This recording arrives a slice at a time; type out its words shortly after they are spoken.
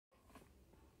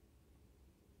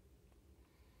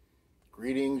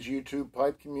Greetings, YouTube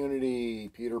Pipe community.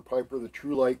 Peter Piper, the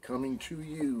True Light, coming to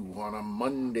you on a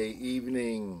Monday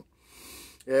evening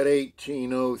at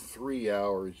 18:03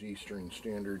 hours Eastern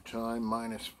Standard Time,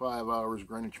 minus 5 hours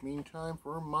Greenwich Mean Time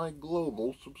for my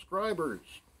global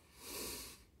subscribers.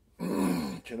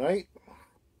 Tonight,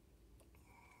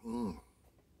 I'm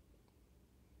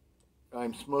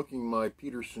smoking my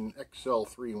Peterson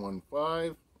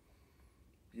XL315,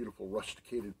 beautiful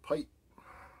rusticated pipe.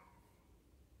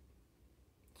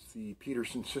 The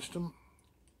Peterson system.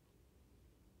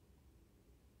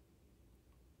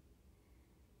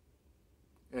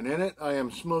 And in it I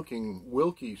am smoking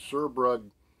Wilke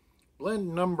Surbrug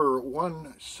blend number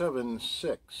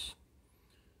 176,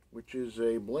 which is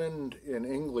a blend, an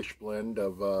English blend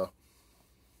of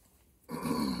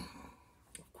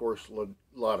course,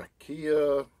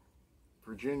 Latakia,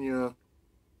 Virginia,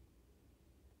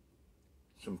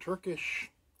 some Turkish,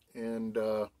 and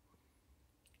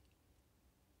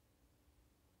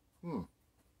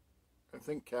I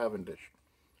think Cavendish.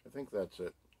 I think that's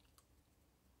it.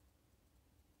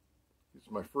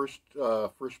 It's my first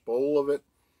bowl of it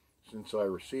since I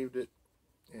received it,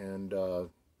 and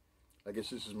I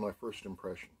guess this is my first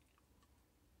impression.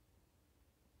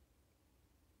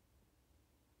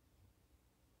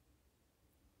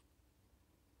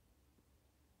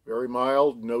 Very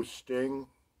mild, no sting.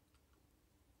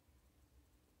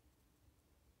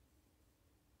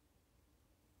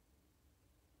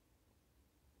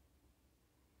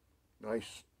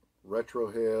 Nice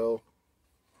retro hail.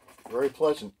 Very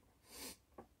pleasant.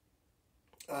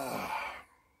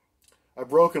 I've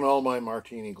broken all my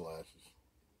martini glasses.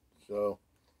 So,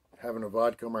 having a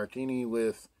vodka martini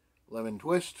with lemon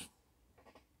twist.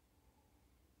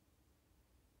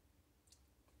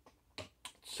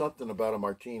 Something about a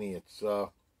martini. It's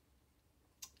a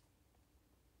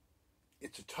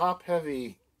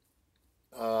top-heavy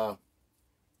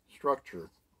structure,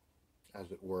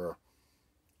 as it were.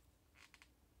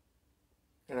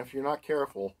 And if you're not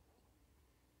careful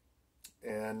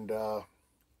and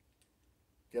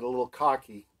get a little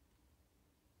cocky,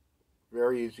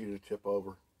 very easy to tip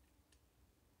over.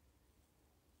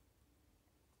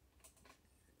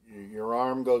 Your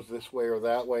arm goes this way or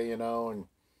that way, you know, and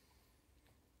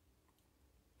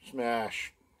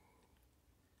smash.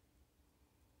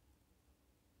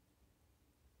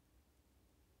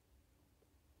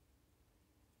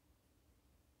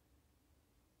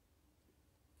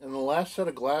 And the last set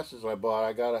of glasses I bought,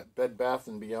 I got at Bed Bath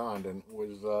 & Beyond, and it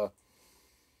was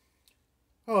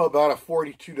about a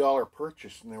 $42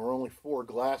 purchase, and there were only 4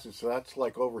 glasses, so that's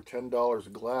like over $10 a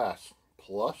glass,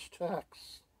 plus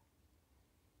tax.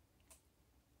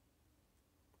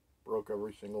 Broke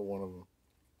every single one of them.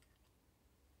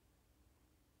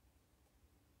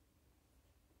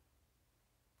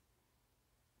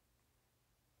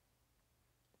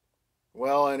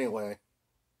 Well, anyway.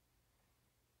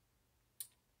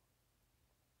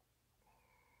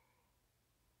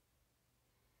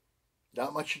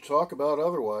 Not much to talk about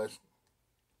otherwise.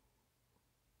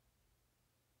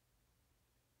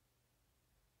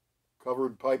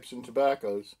 Covered pipes and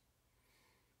tobaccos.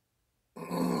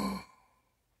 Our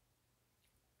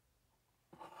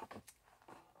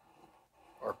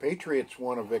Patriots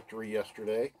won a victory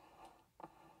yesterday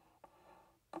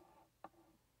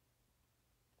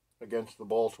against the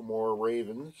Baltimore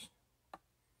Ravens.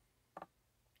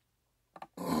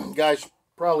 Guys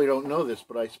probably don't know this,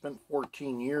 but I spent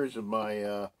 14 years of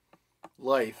my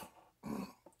life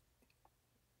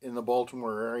in the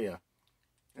Baltimore area,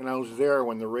 and I was there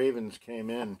when the Ravens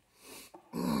came in.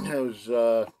 It was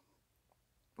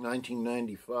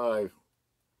 1995,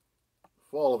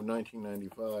 fall of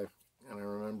 1995, and I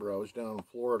remember I was down in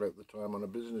Florida at the time on a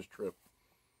business trip.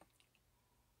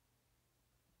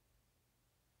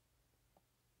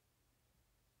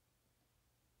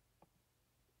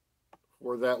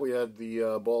 Before that, we had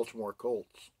the Baltimore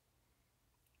Colts,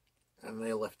 and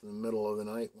they left in the middle of the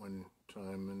night one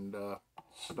time and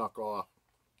snuck off.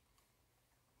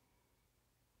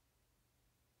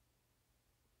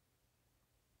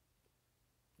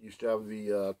 Used to have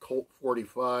the Colt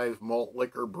 45 malt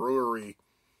liquor brewery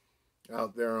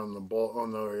out there on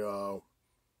the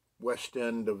west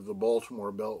end of the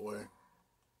Baltimore Beltway.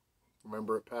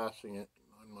 Remember it passing it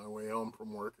on my way home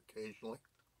from work occasionally.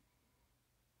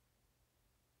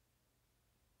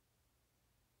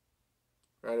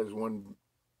 That is one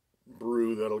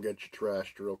brew that'll get you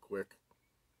trashed real quick.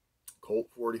 Colt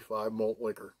 45 malt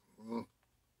liquor.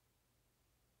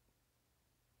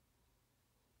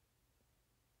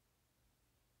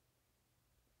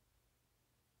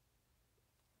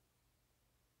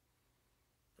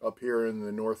 Up here in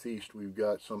the Northeast, we've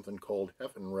got something called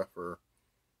Hefenreffer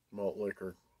Malt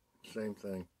liquor. Same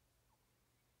thing.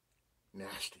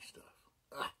 Nasty stuff.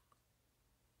 Ah.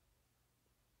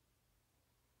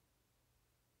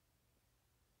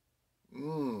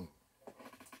 Mmm.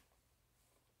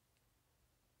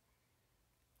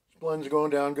 This blend's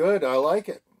going down good. I like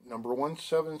it. Number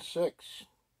 176.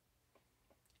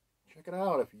 Check it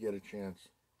out if you get a chance.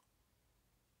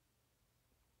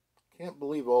 Can't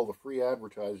believe all the free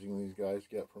advertising these guys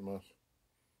get from us.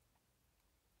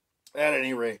 At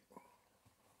any rate,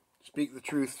 speak the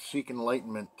truth, seek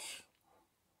enlightenment.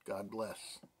 God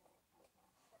bless.